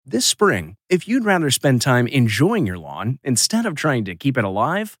This spring, if you'd rather spend time enjoying your lawn instead of trying to keep it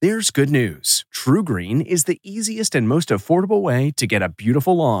alive, there's good news. True Green is the easiest and most affordable way to get a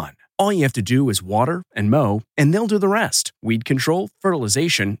beautiful lawn. All you have to do is water and mow, and they'll do the rest. Weed control,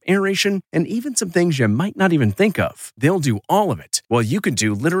 fertilization, aeration, and even some things you might not even think of. They'll do all of it, while you can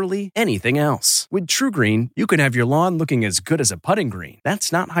do literally anything else. With True Green, you can have your lawn looking as good as a putting green.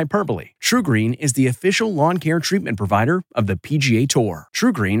 That's not hyperbole. True Green is the official lawn care treatment provider of the PGA Tour.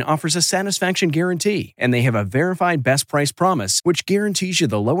 True Green offers a satisfaction guarantee, and they have a verified best price promise, which guarantees you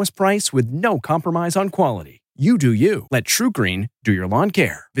the lowest price with no compromise on quality. You do you. Let True Green do your lawn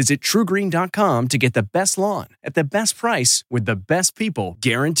care. Visit TrueGreen.com to get the best lawn at the best price with the best people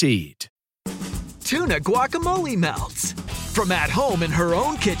guaranteed. Tuna-guacamole melts. From at home in her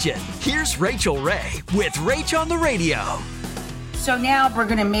own kitchen, here's Rachael Ray with Rach on the Radio. So now we're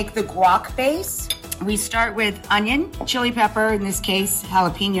going to make the guac base. We start with onion, chili pepper, in this case,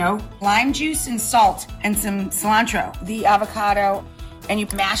 jalapeno, lime juice and salt, and some cilantro, the avocado, and you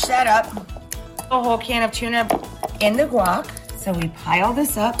mash that up. A whole can of tuna in the guac. So we pile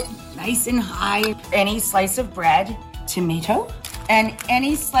this up nice and high. Any slice of bread, tomato, and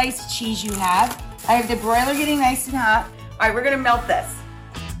any sliced cheese you have. I have the broiler getting nice and hot. All right, we're gonna melt this.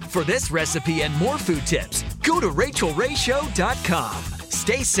 For this recipe and more food tips, go to RachelRayShow.com.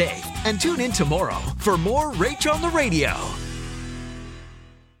 Stay safe and tune in tomorrow for more Rach on the Radio.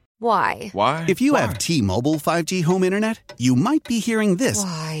 Why? Why? If you have T-Mobile 5G home internet, you might be hearing this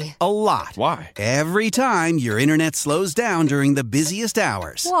Why? a lot. Why? Every time your internet slows down during the busiest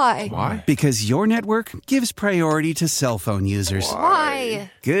hours. Why? Why? Because your network gives priority to cell phone users.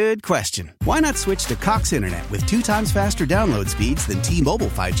 Why? Good question. Why not switch to Cox Internet with 2 times faster download speeds than T-Mobile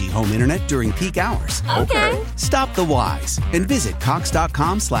 5G home internet during peak hours? Okay. Stop the whys and visit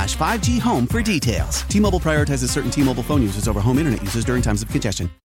cox.com/5G home for details. T-Mobile prioritizes certain T-Mobile phone users over home internet users during times of congestion.